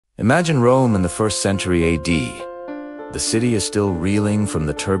Imagine Rome in the 1st century AD. The city is still reeling from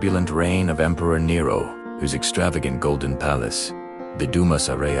the turbulent reign of Emperor Nero, whose extravagant golden palace, the Domus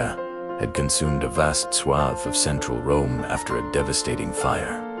Aurea, had consumed a vast swath of central Rome after a devastating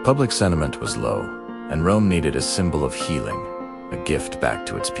fire. Public sentiment was low, and Rome needed a symbol of healing, a gift back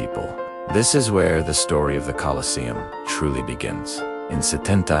to its people. This is where the story of the Colosseum truly begins. In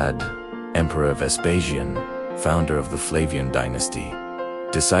 70 AD, Emperor Vespasian, founder of the Flavian dynasty,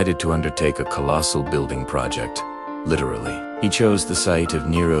 decided to undertake a colossal building project. Literally, he chose the site of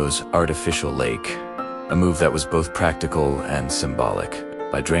Nero's artificial lake, a move that was both practical and symbolic.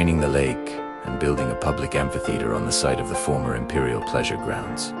 By draining the lake and building a public amphitheatre on the site of the former imperial pleasure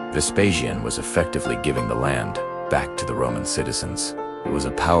grounds, Vespasian was effectively giving the land back to the Roman citizens. It was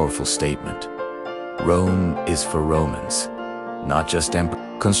a powerful statement. Rome is for Romans, not just emperor.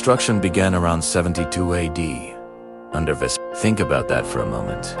 Construction began around 72 AD under Vespasian. Think about that for a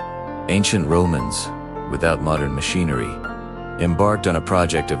moment. Ancient Romans, without modern machinery, embarked on a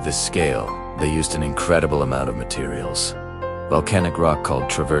project of this scale. They used an incredible amount of materials. Volcanic rock called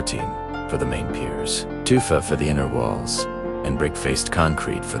travertine for the main piers, tufa for the inner walls, and brick-faced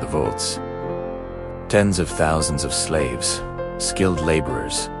concrete for the vaults. Tens of thousands of slaves, skilled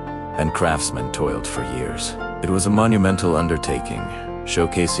laborers, and craftsmen toiled for years. It was a monumental undertaking,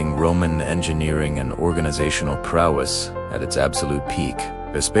 showcasing Roman engineering and organizational prowess at its absolute peak.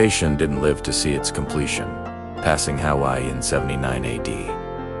 Vespasian didn't live to see its completion, passing Hawaii in 79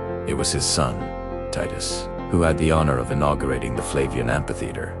 AD. It was his son, Titus, who had the honor of inaugurating the Flavian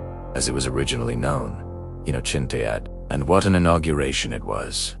amphitheatre, as it was originally known, and what an inauguration it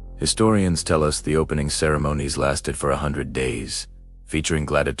was. Historians tell us the opening ceremonies lasted for 100 days, featuring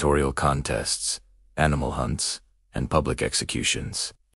gladiatorial contests, animal hunts, and public executions.